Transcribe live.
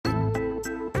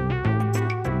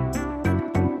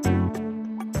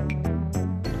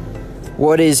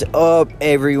What is up,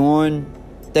 everyone?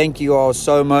 Thank you all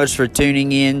so much for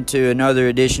tuning in to another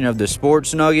edition of the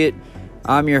Sports Nugget.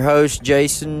 I'm your host,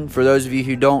 Jason. For those of you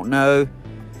who don't know,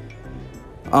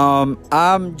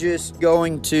 I'm just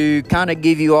going to kind of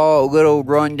give you all a little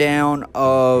rundown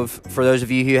of, for those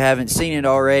of you who haven't seen it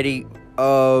already,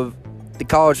 of the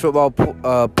college football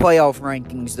playoff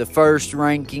rankings. The first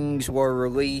rankings were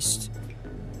released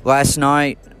last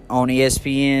night on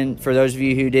ESPN, for those of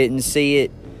you who didn't see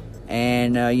it.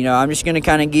 And, I'm just going to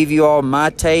kind of give you all my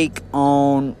take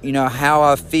on, how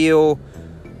I feel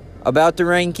about the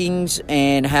rankings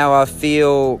and how I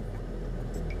feel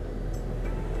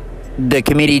the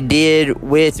committee did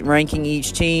with ranking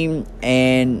each team,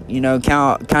 and,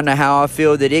 kind of how I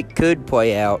feel that it could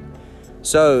play out.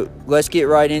 So, let's get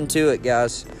right into it,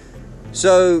 guys.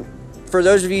 So, for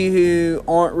those of you who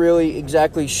aren't really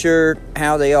exactly sure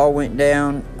how they all went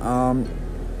down,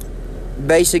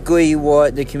 basically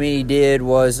what the committee did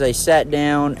was they sat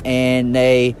down and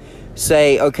they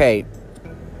say, okay,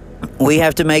 we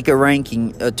have to make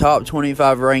a top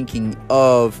 25 ranking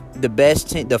of the best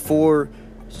the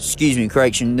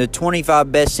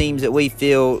 25 best teams that we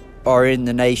feel are in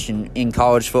the nation in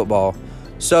college football.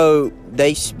 So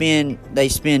they spend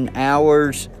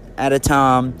hours at a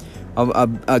time,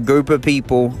 a group of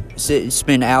people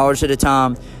spend hours at a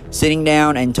time sitting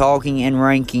down and talking and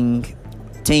ranking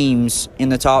teams in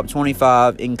the top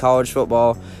 25 in college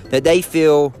football that they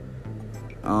feel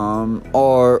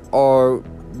are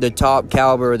the top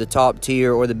caliber, or the top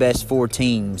tier, or the best four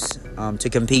teams to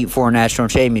compete for a national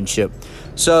championship.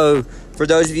 So, for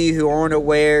those of you who aren't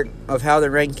aware of how the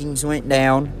rankings went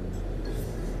down,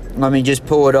 let me just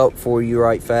pull it up for you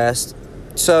right fast.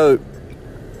 So,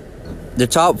 the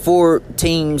top four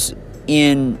teams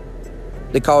in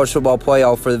the college football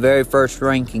playoff for the very first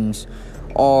rankings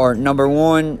are number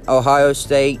 1, Ohio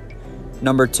State,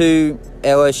 number 2,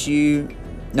 LSU,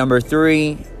 number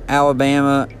 3,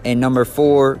 Alabama, and number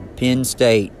 4, Penn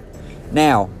State.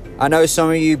 Now, I know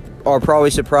some of you are probably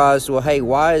surprised. Well, hey,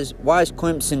 why is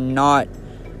Clemson not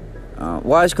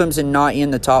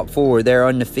in the top 4? They're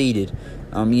undefeated.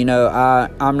 I'm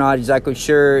not exactly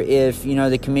sure if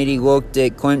the committee looked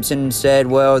at Clemson and said,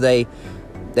 well, they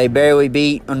barely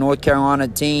beat a North Carolina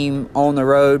team on the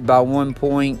road by 1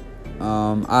 point.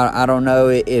 I don't know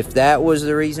if that was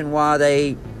the reason why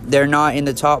they're not in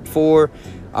the top 4.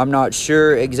 I'm not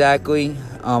sure exactly.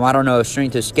 I don't know if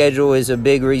strength of schedule is a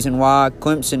big reason why.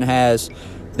 Clemson has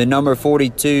the number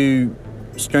 42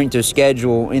 strength of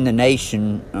schedule in the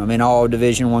nation in all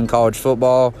Division I college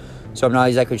football. So I'm not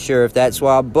exactly sure if that's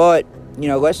why. But,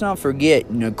 let's not forget,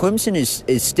 Clemson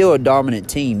is still a dominant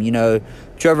team.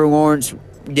 Trevor Lawrence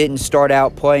didn't start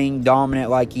out playing dominant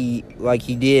like he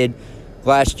did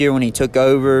last year when he took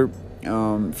over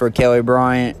for Kelly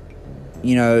Bryant.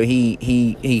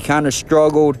 He kind of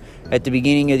struggled at the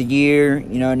beginning of the year,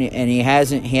 and he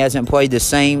hasn't played the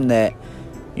same that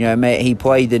he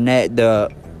played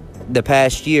the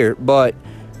past year. But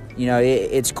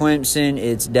it's Clemson,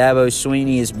 it's Dabo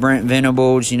Swinney, it's Brent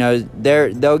Venables.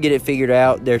 They'll get it figured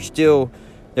out. They're still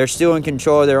in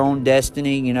control of their own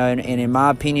destiny. And in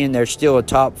my opinion, they're still a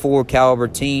top 4 caliber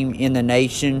team in the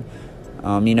nation.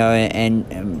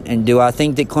 And do I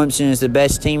think that Clemson is the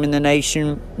best team in the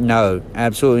nation? No,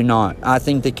 absolutely not. I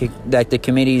think that the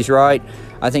committee is right.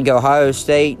 I think Ohio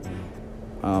State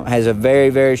has a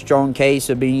very, very strong case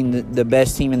of being the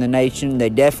best team in the nation. They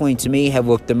definitely, to me, have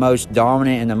looked the most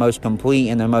dominant and the most complete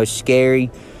and the most scary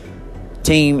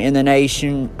team in the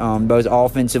nation, both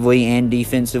offensively and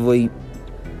defensively.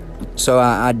 So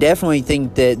I definitely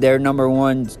think that their number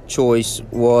 1 choice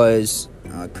was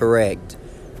correct.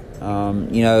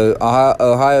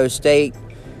 Ohio State,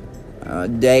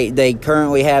 they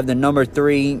currently have the number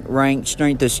 3 ranked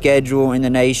strength of schedule in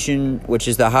the nation, which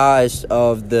is the highest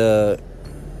of the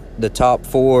top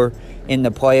 4 in the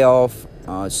playoff.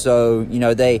 So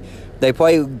they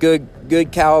play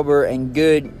good caliber and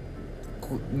good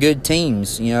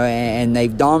teams, and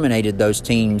they've dominated those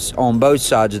teams on both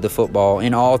sides of the football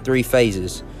in all 3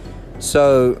 phases.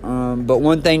 So, but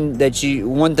one thing to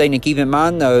keep in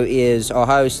mind, though, is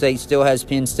Ohio State still has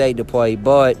Penn State to play.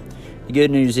 But the good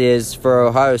news is for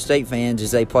Ohio State fans is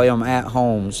they play them at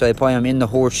home. So they play them in the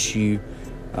Horseshoe,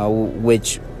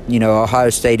 which,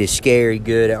 Ohio State is scary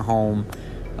good at home.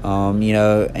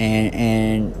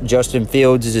 And Justin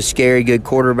Fields is a scary good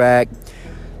quarterback.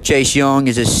 Chase Young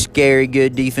is a scary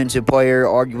good defensive player,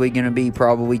 arguably going to be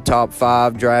probably top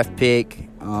 5 draft pick.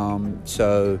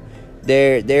 So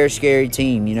they're a scary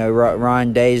team.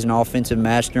 Ryan Day is an offensive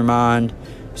mastermind,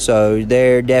 so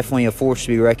they're definitely a force to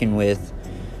be reckoned with.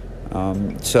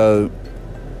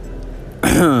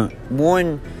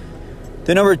 One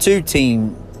The number 2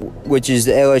 team, which is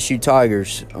the LSU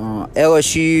Tigers.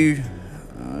 LSU,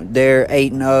 they're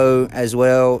 8-0 as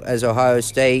well as Ohio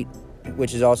State,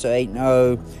 which is also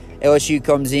 8-0. LSU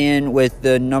comes in with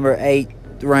the number 8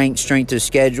 ranked strength of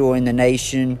schedule in the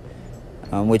nation,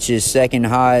 which is second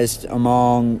highest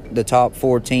among the top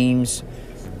 4 teams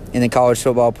in the college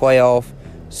football playoff.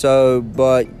 So,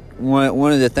 but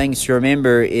one of the things to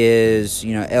remember is,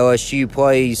 LSU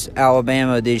plays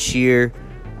Alabama this year.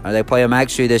 They play them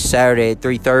actually this Saturday at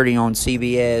 3:30 on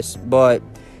CBS, but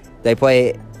they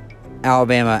play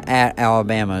Alabama at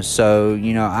Alabama. So,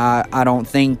 I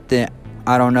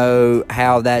don't know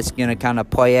how that's going to kind of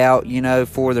play out,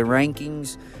 for the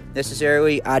rankings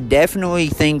necessarily. I definitely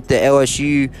think that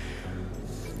LSU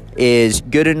is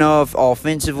good enough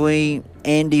offensively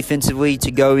and defensively to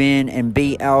go in and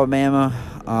beat Alabama.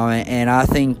 And I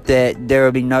think that there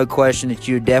will be no question that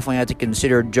you definitely have to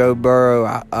consider Joe Burrow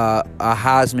a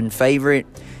Heisman favorite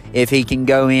if he can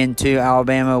go into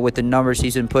Alabama with the numbers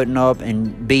he's been putting up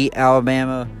and beat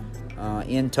Alabama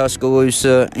in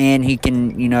Tuscaloosa, and he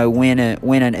can win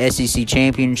an SEC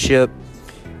championship.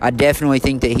 I definitely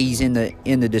think that he's in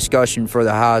the discussion for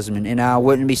the Heisman, and I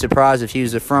wouldn't be surprised if he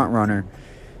was the front runner.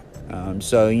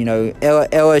 So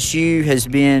LSU has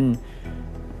been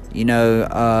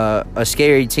a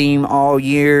scary team all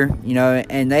year,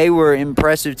 and they were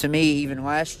impressive to me even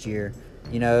last year.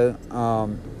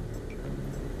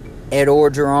 Ed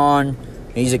Orgeron,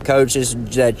 he's a coach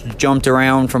that jumped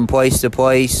around from place to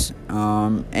place,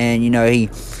 and when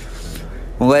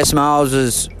Les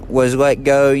Miles was let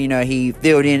go, he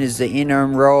filled in as the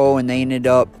interim role, and they ended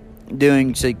up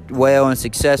doing well and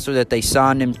successful that they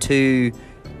signed him to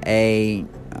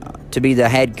be the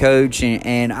head coach,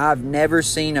 and I've never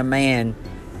seen a man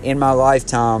in my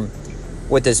lifetime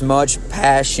with as much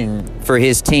passion for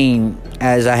his team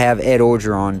as I have Ed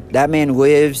Orgeron. That man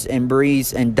lives and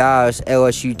breathes and dies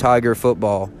LSU Tiger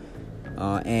football,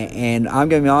 and I'm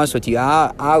going to be honest with you,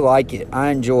 I like it. I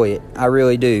enjoy it. I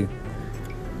really do.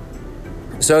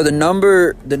 So the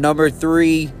number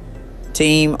 3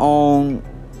 team on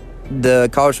the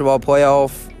college football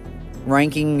playoff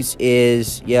rankings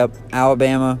is,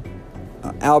 Alabama.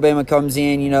 Alabama comes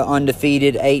in,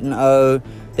 undefeated, 8-0.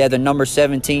 They have the number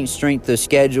 17 strength of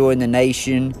schedule in the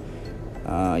nation.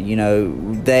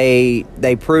 They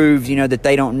proved, that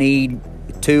they don't need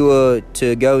Tua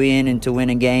to go in and to win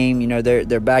a game.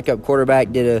 Their backup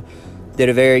quarterback did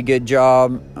a very good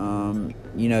job.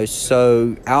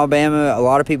 So Alabama, a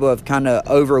lot of people have kind of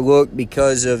overlooked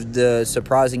because of the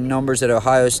surprising numbers that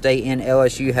Ohio State and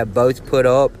LSU have both put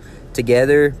up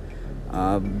together.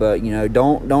 But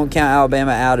don't count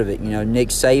Alabama out of it. Nick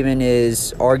Saban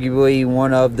is arguably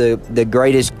one of the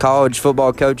greatest college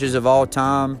football coaches of all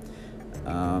time.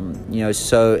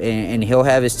 So and he'll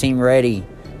have his team ready.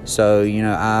 So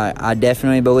I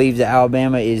definitely believe that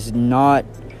Alabama is not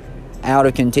out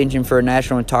of contention for a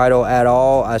national title at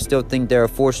all. I still think they're a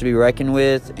force to be reckoned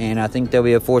with, and I think they'll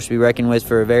be a force to be reckoned with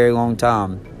for a very long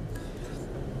time.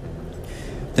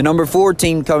 The number 4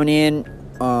 team coming in,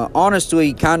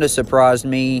 honestly, kind of surprised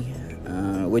me,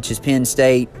 which is Penn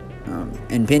State.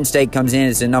 And Penn State comes in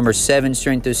as the number 7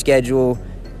 strength of schedule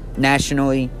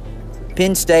nationally.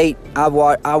 Penn State, I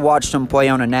watched them play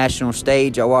on a national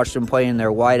stage. I watched them play in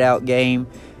their whiteout game,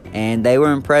 and they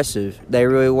were impressive. They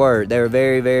really were. They were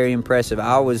very, very impressive.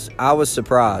 I was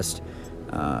surprised.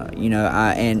 I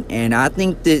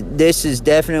think that this is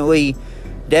definitely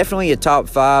a top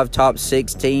 5, top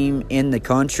 6 team in the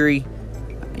country.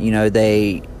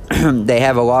 They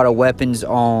have a lot of weapons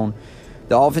on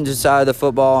the offensive side of the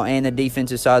football and the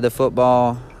defensive side of the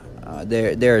football.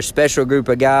 They're a special group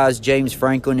of guys. James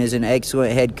Franklin is an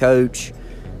excellent head coach.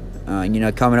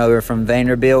 Coming over from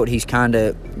Vanderbilt, he's kind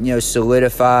of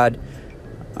solidified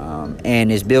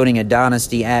and is building a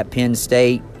dynasty at Penn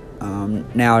State.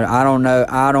 Now I don't know.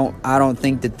 I don't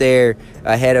think that they're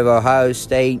ahead of Ohio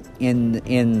State in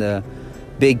the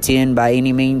Big Ten by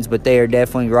any means, but they are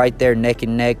definitely right there neck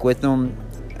and neck with them.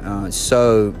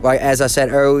 So, like as I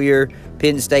said earlier,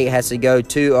 Penn State has to go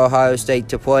to Ohio State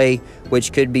to play,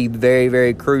 which could be very,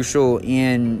 very crucial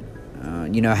in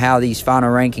how these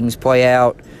final rankings play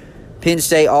out. Penn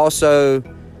State also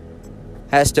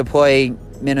has to play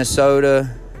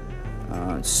Minnesota.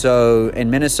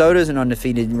 And Minnesota is an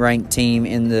undefeated ranked team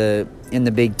in the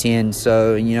Big Ten.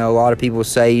 So, a lot of people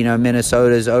say,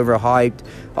 Minnesota is overhyped.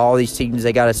 All these teams,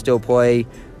 they got to still play.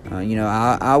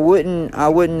 I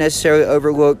wouldn't necessarily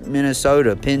overlook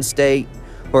Minnesota. Penn State,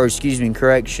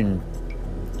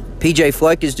 PJ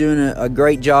Fleck is doing a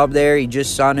great job there. He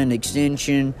just signed an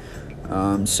extension.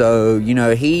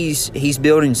 He's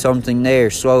building something there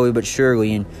slowly but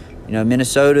surely. And,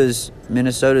 Minnesota's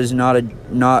Minnesota's not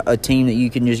a team that you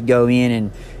can just go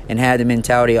in and have the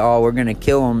mentality, oh, we're going to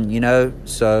kill them, you know.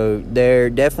 So they're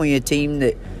definitely a team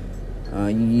that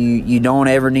you don't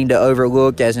ever need to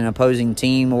overlook as an opposing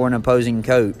team or an opposing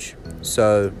coach.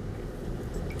 So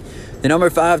the number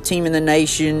 5 team in the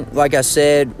nation, like I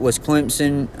said, was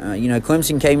Clemson.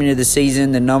 Clemson came into the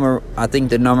season I think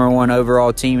the number 1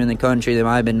 overall team in the country. They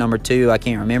might have been number 2. I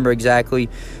can't remember exactly.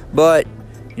 But,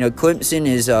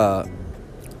 Clemson's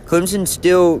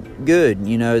still good.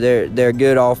 They're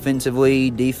good offensively,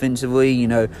 defensively.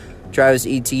 Travis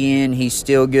Etienne, he's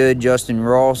still good. Justin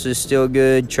Ross is still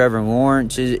good. Trevor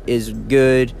Lawrence is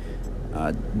good.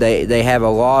 They have a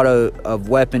lot of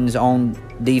weapons on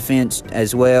defense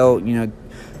as well.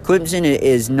 Clemson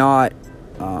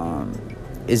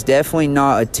is definitely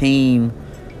not a team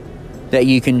that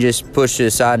you can just push to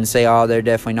the side and say, oh, they're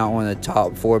definitely not one of the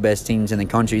top 4 best teams in the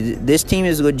country. This team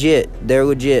is legit. They're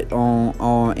legit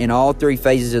in all 3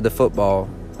 phases of the football.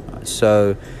 If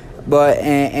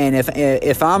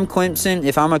I'm Clemson,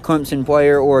 if I'm a Clemson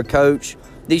player or a coach,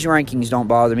 these rankings don't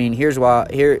bother me. And here's why.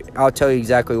 I'll tell you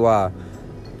exactly why.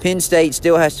 Penn State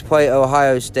still has to play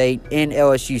Ohio State, and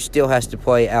LSU still has to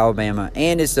play Alabama,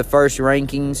 and it's the first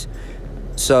rankings.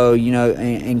 So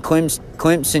and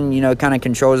Clemson, kind of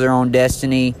controls their own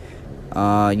destiny.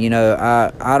 I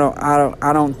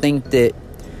don't think that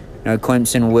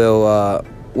Clemson will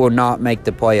not make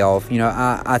the playoff.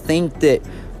 I think that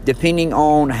depending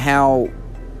on how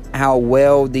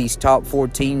well these top 4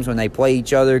 teams, when they play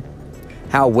each other,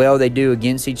 how well they do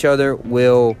against each other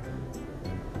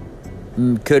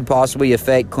could possibly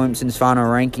affect Clemson's final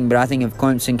ranking. But I think if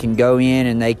Clemson can go in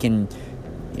and they can,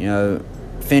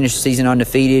 finish the season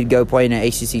undefeated, go play in an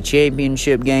ACC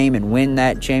championship game and win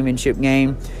that championship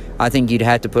game, I think you'd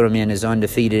have to put them in as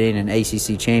undefeated and an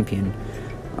ACC champion.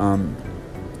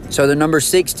 So the number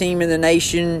 6 team in the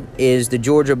nation is the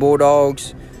Georgia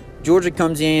Bulldogs. Georgia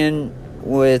comes in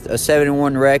with a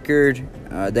 7-1 record.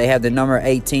 They have the number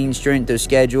 18 strength of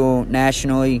schedule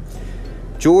nationally.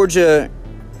 Georgia,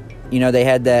 they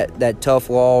had that tough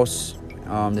loss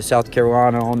to South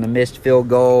Carolina on the missed field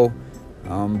goal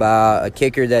by a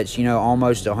kicker that's,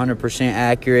 almost 100%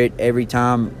 accurate every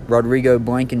time. Rodrigo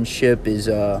Blankenship is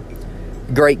a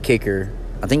great kicker.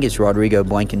 I think it's Rodrigo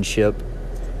Blankenship.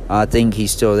 I think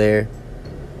he's still there.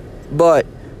 But,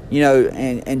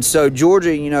 and so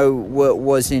Georgia,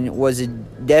 was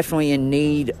definitely in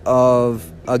need of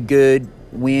a good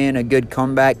win, a good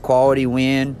comeback quality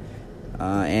win.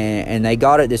 And they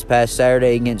got it this past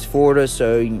Saturday against Florida,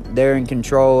 so they're in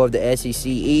control of the SEC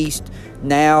East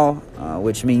now,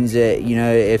 which means that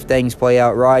if things play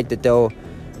out right, that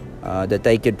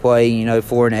they could play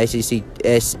for an SEC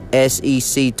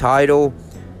title.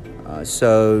 I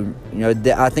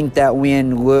think that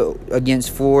win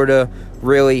against Florida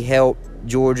really helped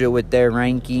Georgia with their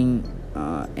ranking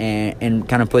and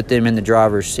kind of put them in the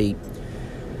driver's seat.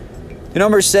 The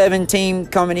number 7 team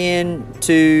coming in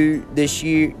to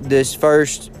this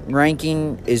first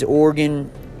ranking is Oregon.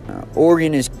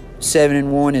 Oregon is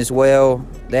 7-1 as well.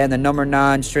 They have the number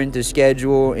 9 strength of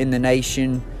schedule in the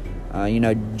nation.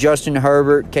 Justin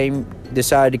Herbert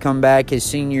decided to come back his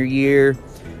senior year.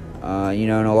 And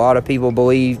a lot of people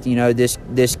believed, this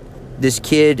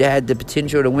kid had the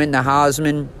potential to win the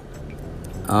Heisman.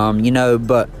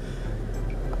 But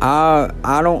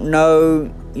I don't know,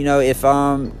 if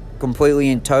I'm completely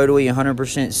and totally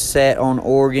 100% set on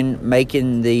Oregon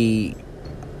making the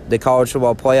college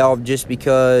football playoff, just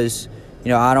because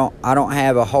I don't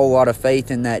have a whole lot of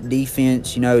faith in that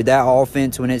defense. That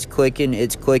offense, when it's clicking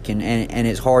and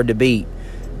it's hard to beat.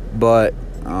 But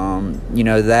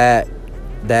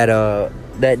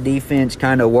that defense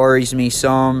kind of worries me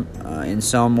some in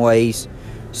some ways.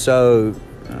 So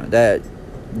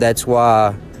that's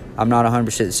why I'm not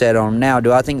 100% set on them. Now,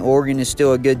 do I think Oregon is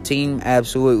still a good team?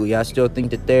 Absolutely. I still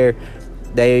think that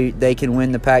they can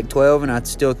win the Pac-12, and I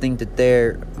still think that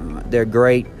they're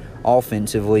great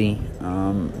offensively.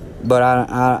 But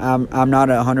I'm not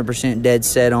 100% dead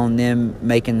set on them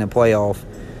making the playoff.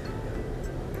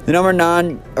 The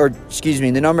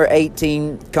number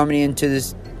 18 coming into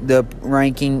the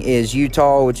ranking is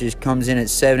Utah, which comes in at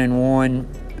 7-1.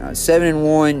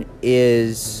 7-1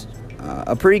 is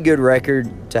a pretty good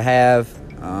record to have.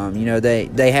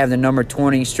 They have the number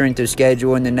 20 strength of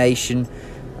schedule in the nation.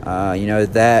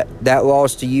 That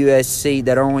loss to USC,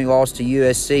 that only loss to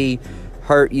USC,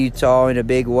 hurt Utah in a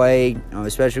big way,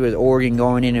 especially with Oregon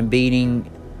going in and beating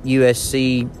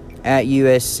USC at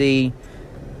USC.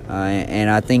 And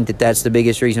I think that's the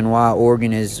biggest reason why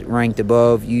Oregon is ranked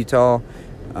above Utah.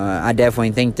 I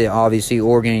definitely think that obviously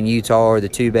Oregon and Utah are the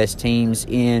 2 best teams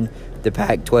in the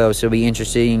Pac-12. So it'll be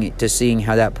interesting to seeing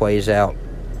how that plays out.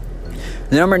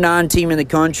 The number 9 team in the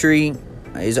country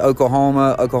is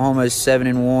Oklahoma. Oklahoma is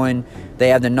 7-1. They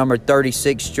have the number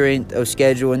 36 strength of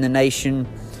schedule in the nation.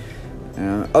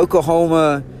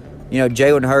 Oklahoma,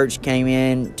 Jalen Hurts came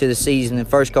in to the season. The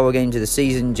first couple of games of the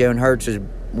season, Jalen Hurts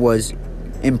was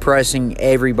impressing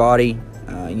everybody.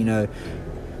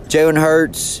 Jalen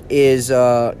Hurts is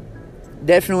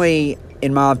definitely,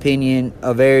 in my opinion,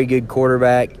 a very good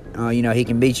quarterback. He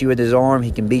can beat you with his arm.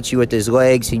 He can beat you with his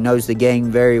legs. He knows the game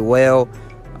very well.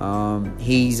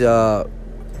 He's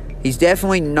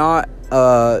definitely not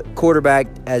a quarterback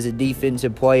as a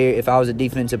defensive player. If I was a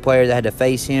defensive player that had to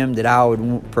face him, that I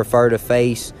would prefer to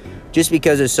face, just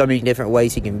because there's so many different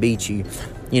ways he can beat you.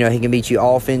 He can beat you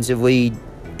offensively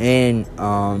and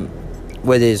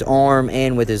with his arm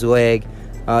and with his leg.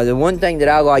 The one thing that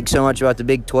I like so much about the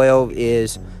Big 12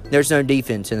 is there's no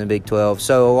defense in the Big 12.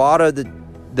 So a lot of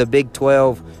the Big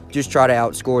 12 just try to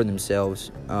outscore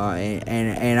themselves.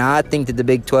 And I think that the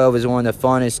Big 12 is one of the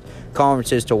funnest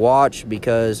conferences to watch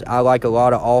because I like a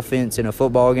lot of offense in a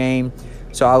football game.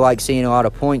 So I like seeing a lot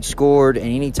of points scored. And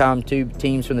anytime two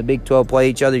teams from the Big 12 play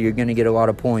each other, you're going to get a lot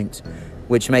of points,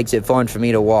 which makes it fun for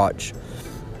me to watch.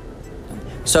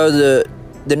 So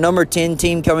the number 10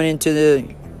 team coming into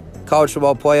the college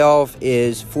football playoff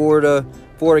is Florida.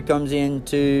 Florida comes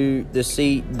into the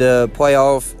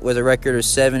playoff with a record of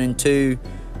 7-2.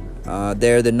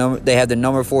 They have the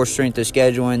number 4 strength of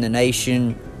schedule in the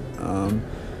nation.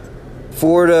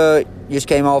 Florida just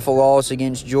came off a loss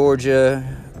against Georgia.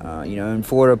 And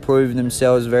Florida proved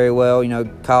themselves very well.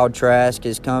 Kyle Trask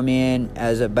has come in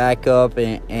as a backup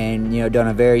and done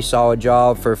a very solid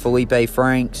job for Felipe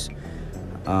Franks.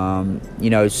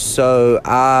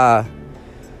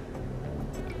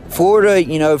 Florida,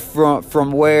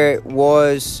 from where it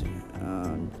was,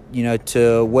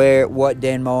 to what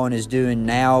Dan Mullen is doing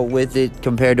now with it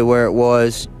compared to where it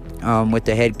was with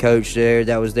the head coach there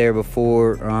that was there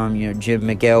before, Jim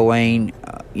McElwain.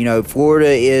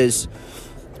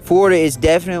 Florida is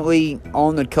definitely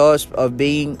on the cusp of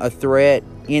being a threat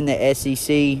in the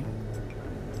SEC.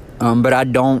 But I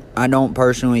don't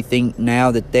personally think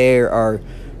now that they are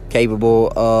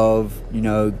capable of,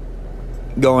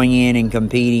 going in and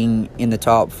competing in the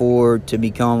top 4 to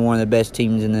become one of the best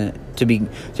teams to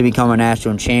become a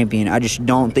national champion. I just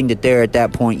don't think that they're at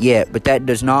that point yet. But that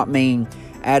does not mean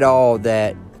at all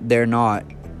that they're not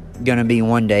going to be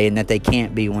one day and that they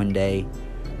can't be one day.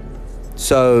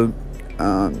 So,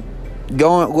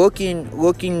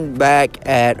 looking back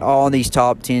at all these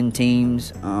top 10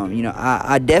 teams,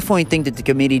 I definitely think that the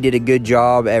committee did a good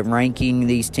job at ranking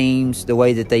these teams the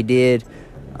way that they did.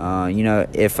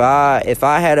 If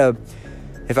I had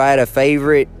a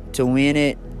favorite to win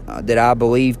it that I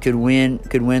believe could win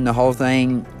the whole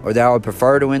thing, or that I would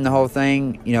prefer to win the whole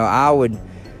thing, I would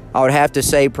have to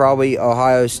say probably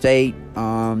Ohio State.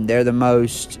 They're the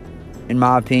most, in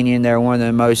my opinion, they're one of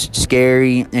the most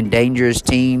scary and dangerous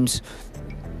teams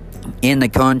in the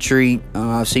country.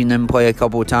 I've seen them play a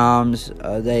couple of times.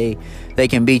 They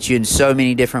can beat you in so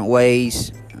many different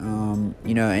ways.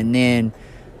 And then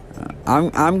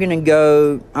I'm gonna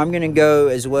go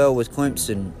as well with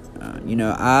Clemson.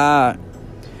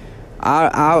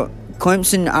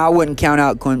 Clemson. I wouldn't count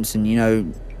out Clemson.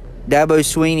 Dabo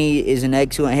Swinney is an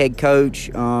excellent head coach.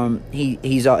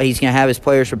 He's gonna have his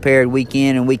players prepared week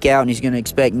in and week out, and he's gonna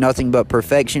expect nothing but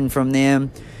perfection from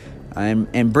them.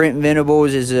 And Brent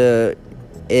Venables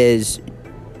is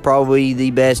probably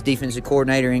the best defensive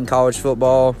coordinator in college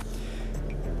football.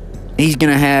 He's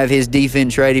going to have his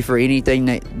defense ready for anything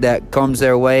that comes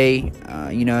their way,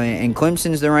 and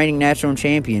Clemson's the reigning national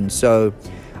champion. So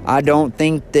I don't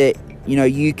think that,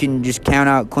 you can just count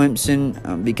out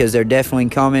Clemson because they're definitely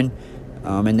coming,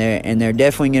 and they're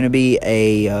definitely going to be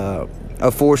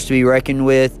a force to be reckoned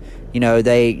with.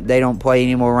 They don't play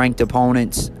any more ranked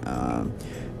opponents,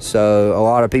 so a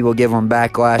lot of people give them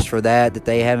backlash for that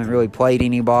they haven't really played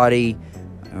anybody,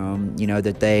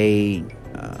 that they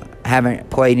haven't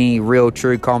played any real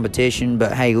true competition.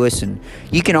 But hey, listen,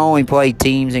 you can only play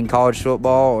teams in college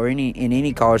football or in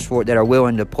any college sport that are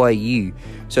willing to play you.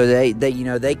 So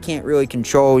they can't really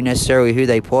control necessarily who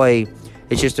they play.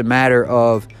 It's just a matter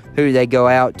of who they go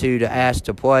out to ask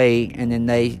to play, and then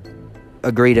they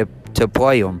agree to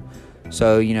play them.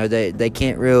 So they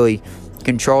can't really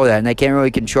control that, and they can't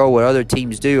really control what other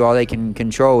teams do. All they can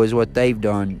control is what they've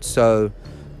done. So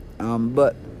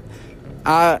but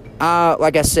I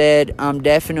like I said, I'm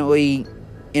definitely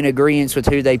in agreement with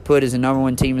who they put as the number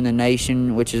 1 team in the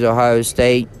nation, which is Ohio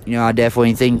State. I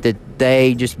definitely think that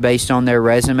they, just based on their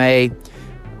resume,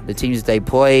 the teams that they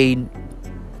played,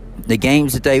 the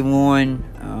games that they won,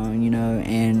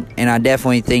 and I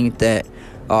definitely think that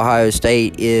Ohio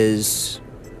State is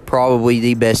probably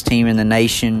the best team in the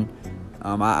nation.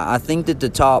 I think that the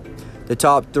top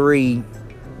three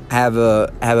have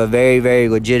a very, very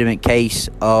legitimate case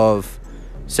of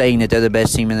saying that they're the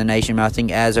best team in the nation. But I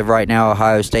think as of right now,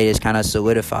 Ohio State has kind of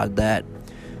solidified that.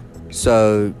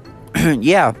 So,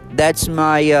 yeah, that's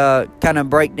my kind of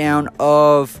breakdown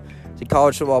of the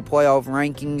college football playoff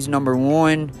rankings. Number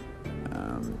one,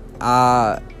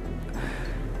 I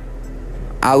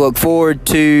look forward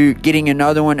to getting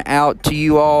another one out to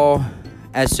you all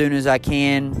as soon as I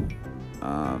can,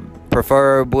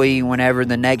 preferably whenever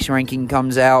the next ranking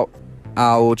comes out.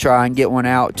 I will try and get one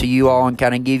out to you all and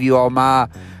kind of give you all my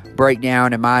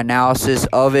breakdown and my analysis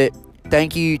of it.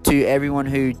 Thank you to everyone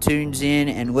who tunes in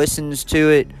and listens to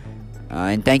it,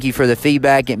 and thank you for the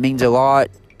feedback. It means a lot,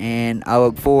 and I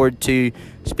look forward to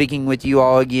speaking with you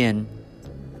all again.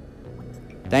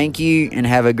 Thank you, and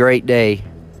have a great day.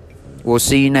 We'll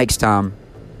see you next time.